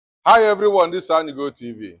Hi everyone, this is Anigo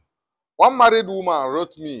TV. One married woman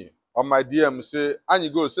wrote me on my DM, say,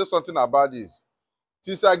 Anigo, say something about this.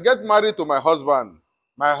 Since I get married to my husband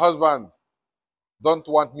don't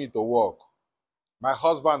want me to work. My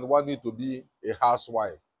husband want me to be a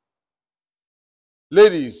housewife.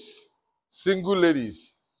 Ladies, single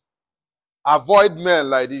ladies, avoid men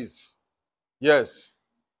like this. Yes,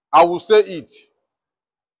 I will say it.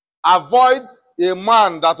 Avoid a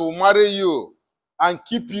man that will marry you and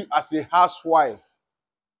keep you as a housewife.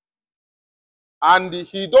 And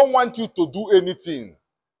he don't want you to do anything.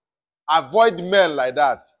 Avoid men like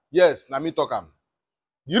that. Yes, na me talk am.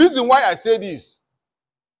 The reason why I say this,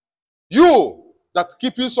 you that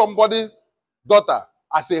keeping somebody daughter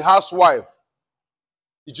as a housewife,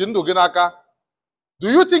 do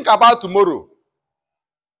you think about tomorrow?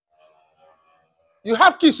 You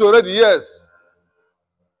have kids already, yes.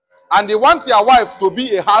 And they want your wife to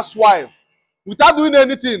be a housewife without doing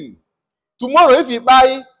anything. Tomorrow, if you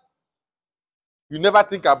buy, you never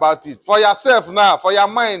think about it. For yourself now, for your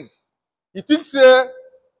mind, you think, say,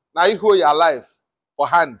 now you hold your life for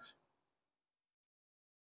hand.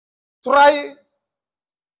 Try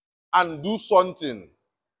and do something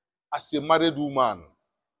as a married woman.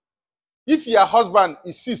 If your husband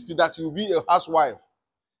insists that you be a housewife,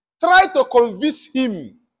 try to convince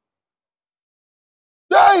him.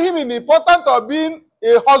 Tell him the importance of being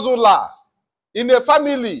a hustler in a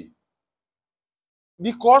family.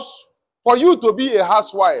 Because for you to be a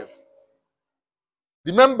housewife,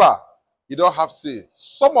 remember, you don't have say.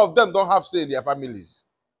 Some of them don't have say in their families.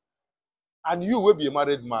 And you will be a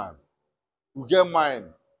married man. You get mine.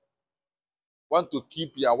 Want to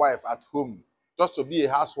keep your wife at home just to be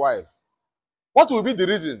a housewife. What will be the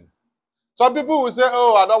reason? Some people will say,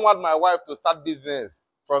 oh, I don't want my wife to start business.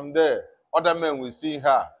 From there, other men will see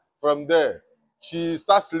her. From there, she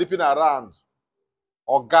starts sleeping around.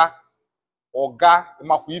 Oga,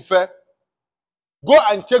 Makuife. Go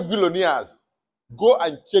and check billionaires. Go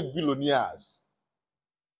and check billionaires.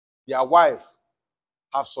 Their wife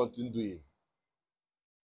have something doing.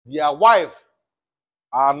 Their wife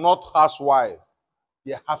are not housewife.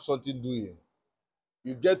 They have something doing.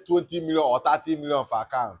 You get 20 million or 30 million for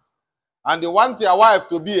account. And they want their wife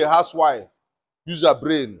to be a housewife. Use your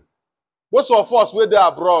brain. Most of us were there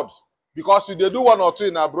abroad because if they do one or two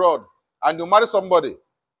in abroad and you marry somebody,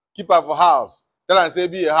 keep her for house, tell her and say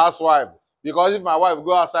be a housewife. Because if my wife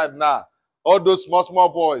go outside now, all those small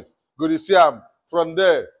boys go to see him. From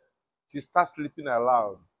there, she starts sleeping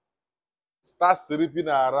around. Starts sleeping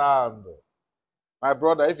around. My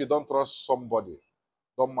brother, if you don't trust somebody,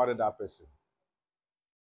 don't marry that person.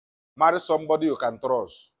 Marry somebody you can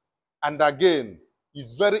trust. And again,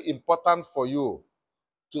 it's very important for you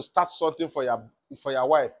to start something for your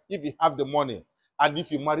wife if you have the money and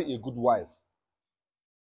if you marry a good wife.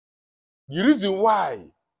 The reason why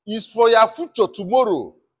is for your future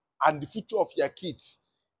tomorrow and the future of your kids.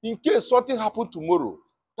 In case something happens tomorrow,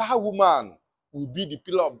 that woman will be the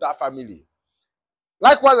pillar of that family.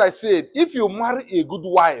 Likewise, I said, if you marry a good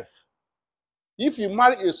wife, if you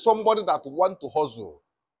marry somebody that wants to hustle,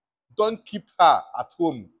 don't keep her at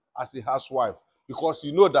home as a housewife because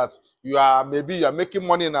you know that maybe you are making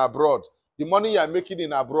money in abroad. The money you are making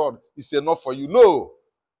in abroad is enough for you. No,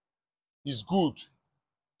 it's good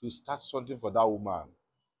to start something for that woman.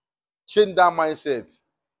 Change that mindset.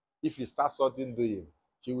 If you start something doing,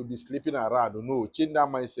 she will be sleeping around. No, change that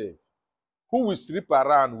mindset. Who will sleep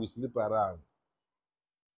around will sleep around.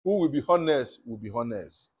 Who will be honest will be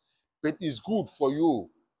honest. But it's good for you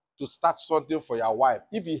to start something for your wife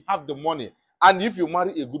if you have the money and if you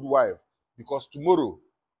marry a good wife, because tomorrow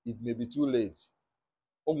it may be too late.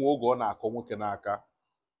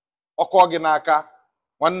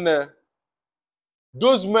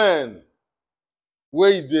 Those men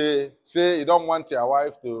where they say you don't want your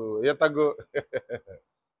wife to yetago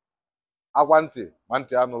awante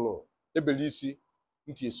mante anolo ebelisi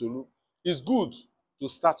nti esolu. It's good to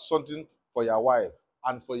start something for your wife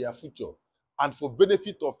and for your future and for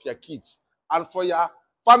benefit of your kids and for your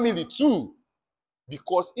family too.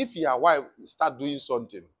 Because if your wife start doing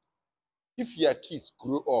something, if your kids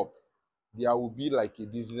grow up, there will be like a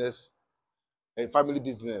business, a family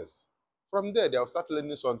business. From there, they will start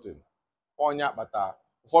learning something. Onya bata.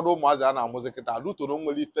 Ụfọdụ ụmụazị a na-amụzi kịta luto na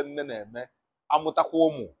onwere ife nne na-eme amụtakwa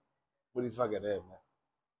ụmụ nwere ife ga na-eme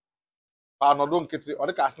fa nọdụ nkịtị ọ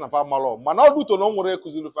dịka asị na fa malụ mana ọ luto na o nwere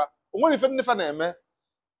ekụziri fa onwere ife nne fa na-eme,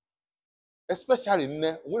 especially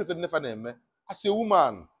nne onwere ife nne fa na-eme. As a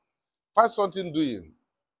woman, find something doing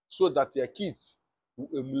so that your kids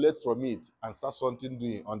will emulate from it and start something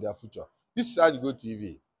doing on their future. This is Anigo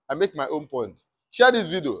TV. I make my own point. Share this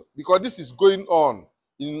video because this is going on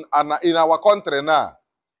in our country now,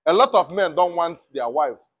 a lot of men don't want their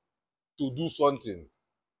wife to do something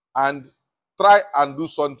and try and do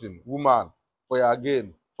something, woman, for your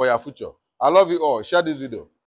gain, for your future. I love you all. Share this video.